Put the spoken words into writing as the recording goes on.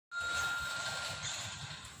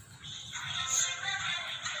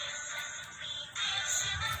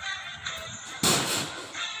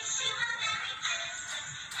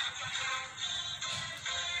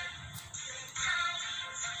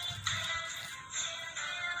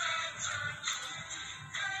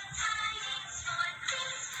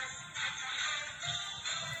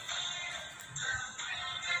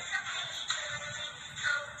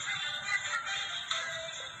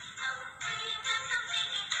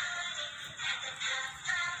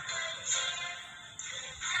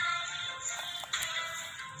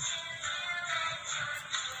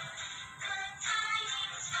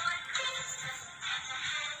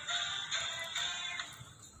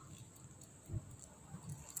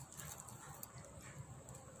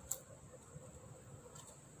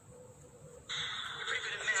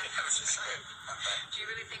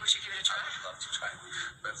to try.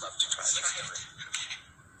 I'd love to try. Let's do it.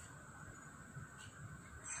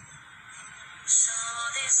 So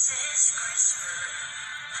this is Christmas.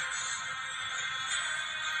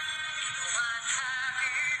 What have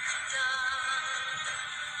you done?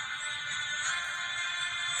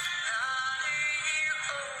 Another year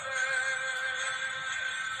over.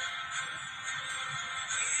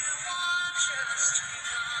 You want just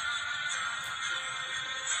begun.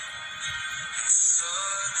 So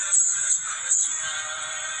this is Christmas.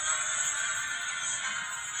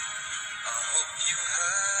 I hope you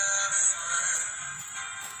have fun.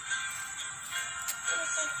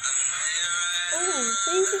 Oh,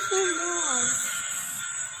 thank you so much.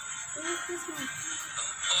 Merry Christmas.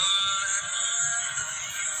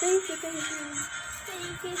 Thank you, thank you.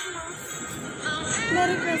 Merry Christmas.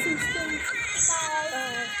 Merry Christmas, thank you.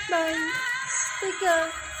 Bye. Bye. Take care.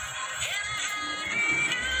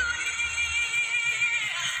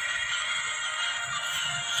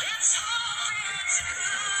 Let's hope it's a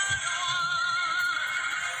good one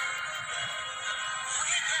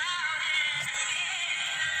without any end.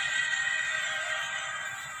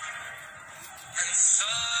 And so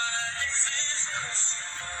this is Christmas.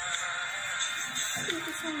 Thank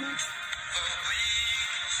you so much. But we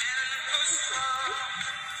can postpone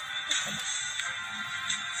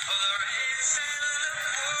for the rich and the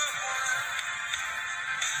poor one.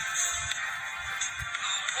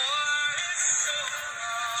 The war is so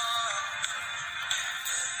long.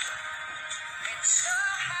 It's a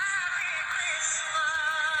happy Christmas.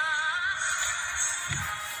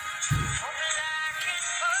 Hope I can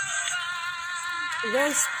provide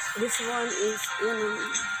Guys, this one is,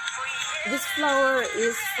 this flower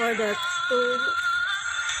is for the two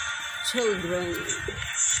children.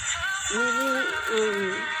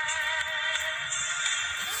 Maybe,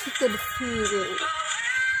 she could feel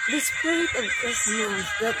the spirit of Christmas,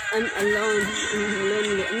 that I'm alone, I'm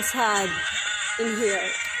lonely, I'm sad in here.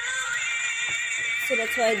 So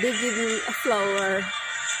that's why they give me a flower.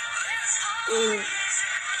 And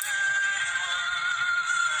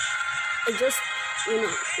I just, in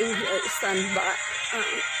here,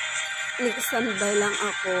 nag-standby lang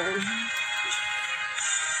ako.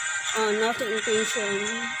 Nothing intention.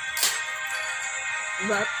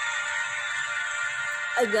 But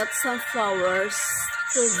I got some flowers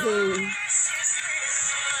to bring.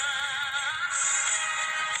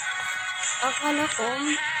 Akala ko,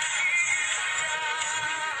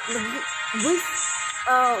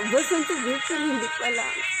 boyfriend to girlfriend, hindi pala.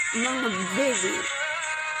 Mga baby.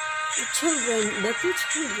 Children, the two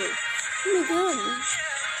children. Oh my God.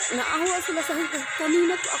 Naawa sila sa akin.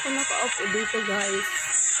 Kanina po ako nakaupo dito, guys.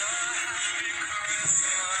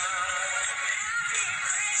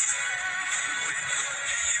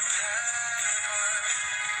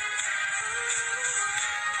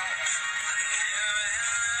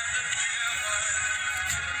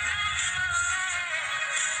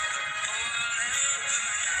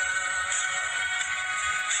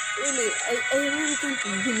 Really, I really can't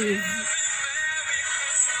believe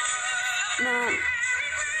na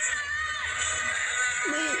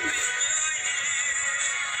may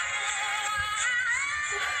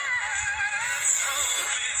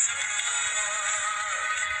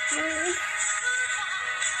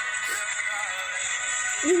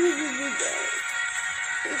bibigay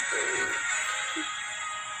ito.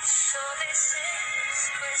 So this is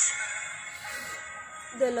Christmas.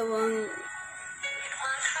 Dalawang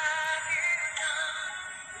What have you done?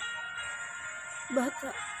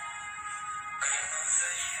 bata.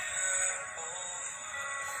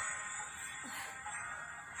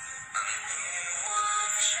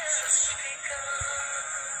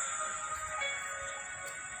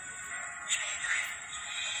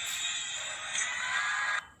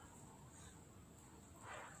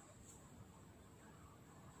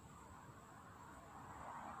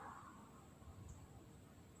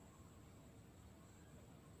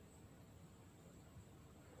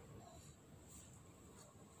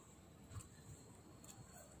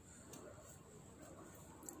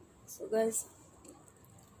 So guys,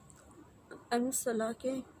 I'm so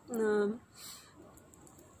lucky na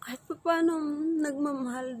kahit pa paano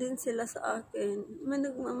nagmamahal din sila sa akin. May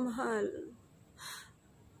nagmamahal.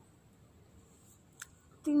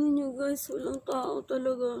 Tingnan nyo guys, walang tao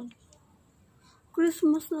talaga.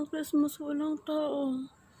 Christmas na Christmas, walang tao.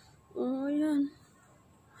 Oh, ayan.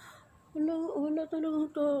 Wala talagang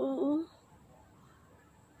tao.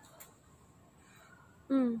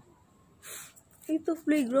 Ito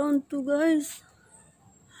playground to guys.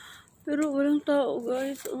 Pero walang tao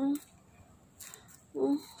guys.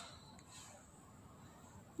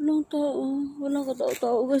 Walang tao. Walang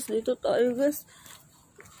katao-tao guys. Dito tayo guys.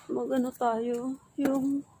 magano tayo,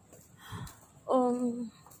 yung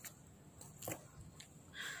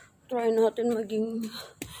try natin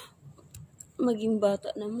maging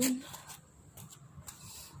bata naman.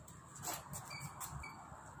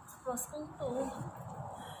 Mas kung to,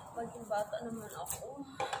 maging bata naman ako.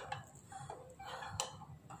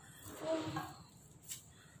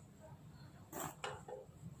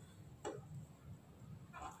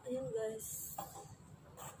 Ayun guys.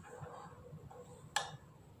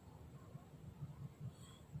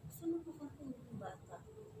 Saan ako maging bata?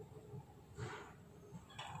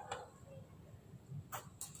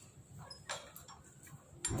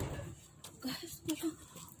 Guys,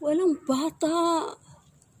 walang bata.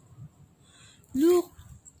 Look.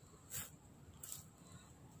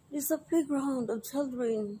 It's a playground of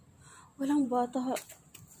children. Walang bata.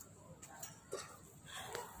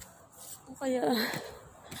 O kaya,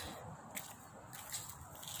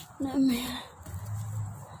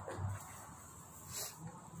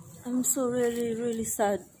 I'm so really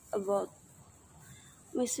sad about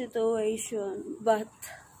my situation, but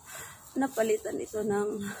napalitan ito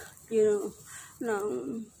ng,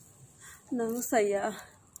 ng saya.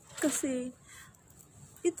 Kasi,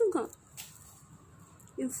 ito nga,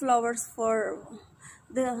 yung flowers for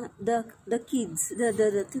the kids,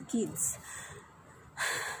 the two kids,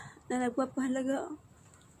 na nagpapahalaga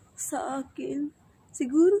sa akin.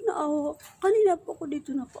 Siguro na ako, kanina po ako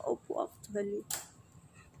dito nakaupo actually.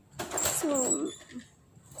 So,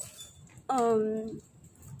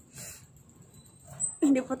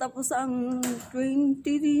 hindi pa tapos ang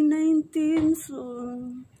 2019. So,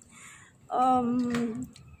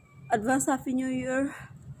 advance Happy New Year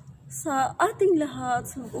sa ating lahat,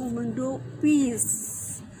 sa buong mundo.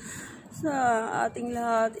 Peace sa ating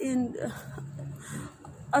lahat. And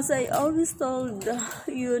as I always told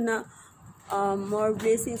you na more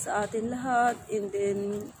blessings sa atin lahat, and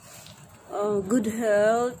then good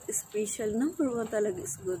health, special number one talaga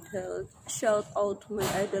is good health. Shout out to my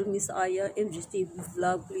idol Miss Aya, MGTV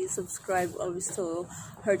vlog. Please subscribe always to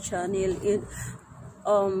her channel. And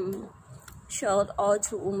shout out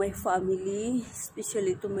to my family,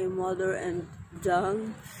 especially to my mother and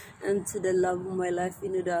Jang, and to the love of my life.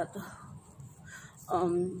 You know that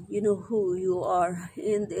you know who you are.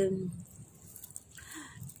 And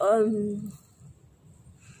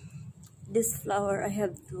this flower, I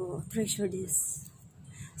have to treasure this.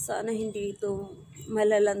 Sana hindi ito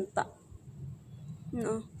malalanta,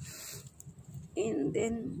 no? And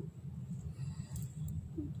then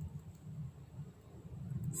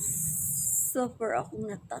super akong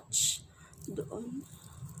na-touch doon.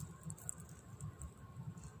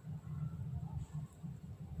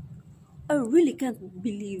 I really can't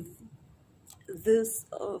believe this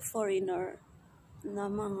foreigner na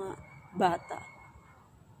mga bata.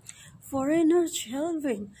 Foreigner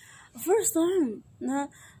children. First time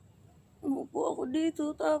na umupo ako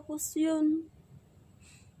dito, tapos yun,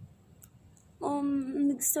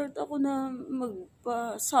 nag-start ako na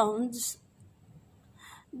magpa-sounds.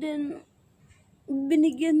 Then,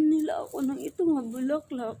 binigyan nila ako ng ito nga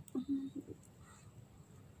bulaklak.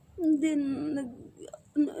 And then,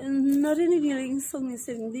 narinig nila yung song ni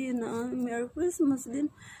Cindy na Merry Christmas.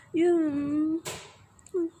 Then, yun,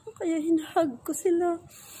 kaya hinahag ko sila.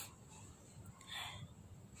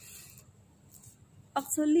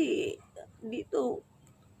 Actually, dito,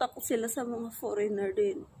 takot sila sa mga foreigner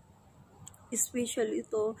din. Especially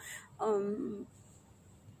ito,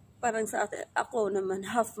 parang sa atin, ako naman,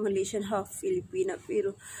 half Malaysian, half Filipina.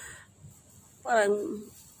 Pero, parang,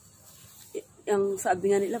 yung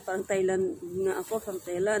sabi nga nila, parang Thailand nga ako, from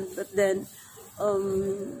Thailand. But then,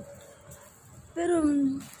 pero,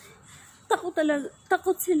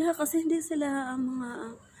 takot sila kasi hindi sila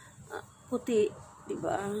mga puti,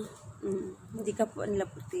 diba? Hindi kapwa nila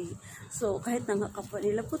puti. So, kahit na nga kapwa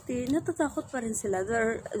nila puti, natatakot pa rin sila.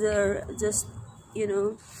 They're just, you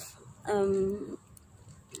know,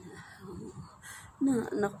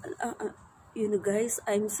 you know guys,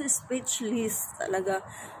 I'm so speechless talaga.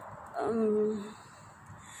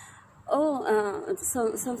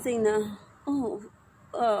 Something na,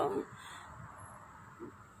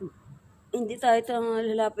 hindi tayo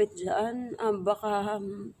lalapit dyan. Baka,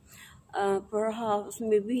 perhaps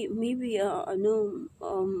maybe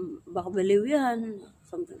baka baliw yan,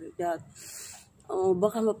 something like that.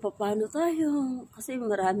 Baka mapapano tayo kasi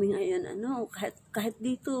marami ngayon kahit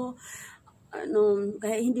dito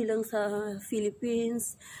kahit hindi lang sa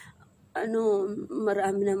Philippines,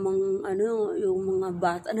 marami namang yung mga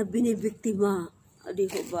bata na binibiktima, di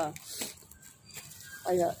ko ba?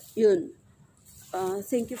 Kaya yun.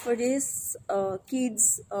 Thank you for this,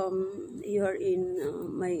 kids. You're in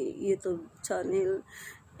my YouTube channel,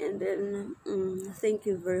 And then, thank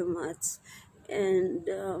you very much. And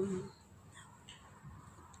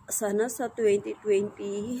sana sa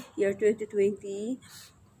 2020, year 2020,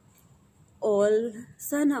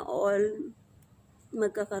 sana all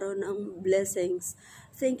magkakaroon ng blessings.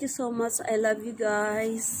 Thank you so much. I love you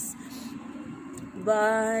guys.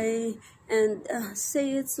 Bye. And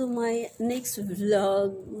say it to my next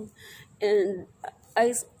vlog. And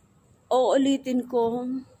uulitin ko,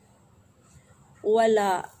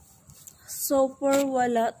 wala. Super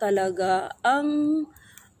wala talaga. Ang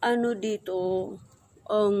dito,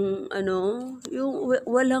 yung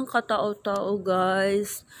walang katao-tao,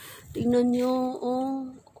 guys. Tingnan nyo,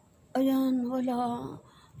 ayan, wala.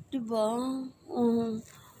 Diba?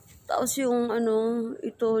 Tapos yung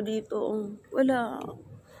ito dito, wala.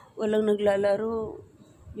 Walang naglalaro.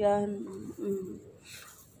 Yan.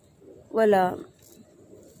 Wala.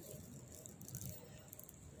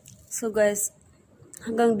 So guys,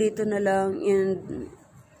 hanggang dito na lang, and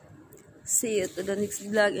see you to the next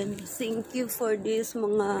vlog, and thank you for this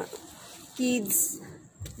mga kids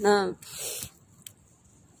na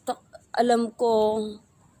alam ko,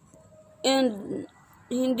 and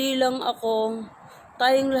hindi lang ako,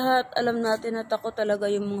 tayong lahat alam natin na takot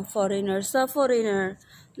talaga yung mga foreigner. Sa foreigner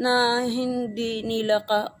na hindi nila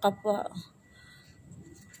kapwa,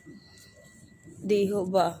 diho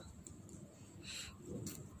ba?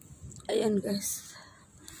 Ayan guys.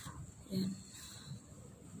 Ayan.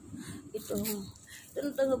 Ito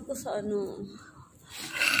natanggap ko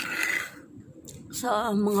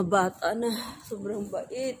sa mga bata na sobrang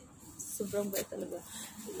bait. Sobrang bait talaga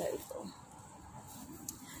nila ito.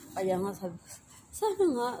 Kaya nga sabi,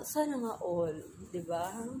 sana nga all, di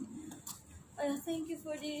ba? Thank you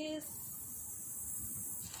for this.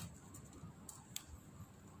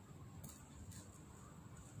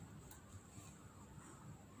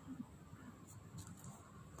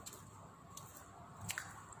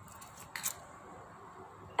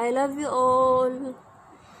 I love you all.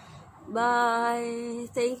 Bye.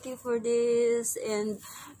 Thank you for this, and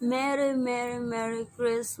Merry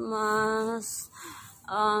Christmas.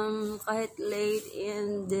 Kahit late,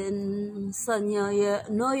 and then sa New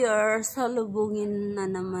Year, salubungin na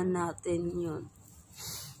naman natin yun.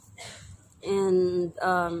 And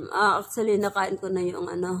actually nakain ko na yung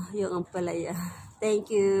yung ampalaya. Thank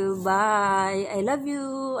you. Bye. I love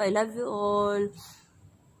you all.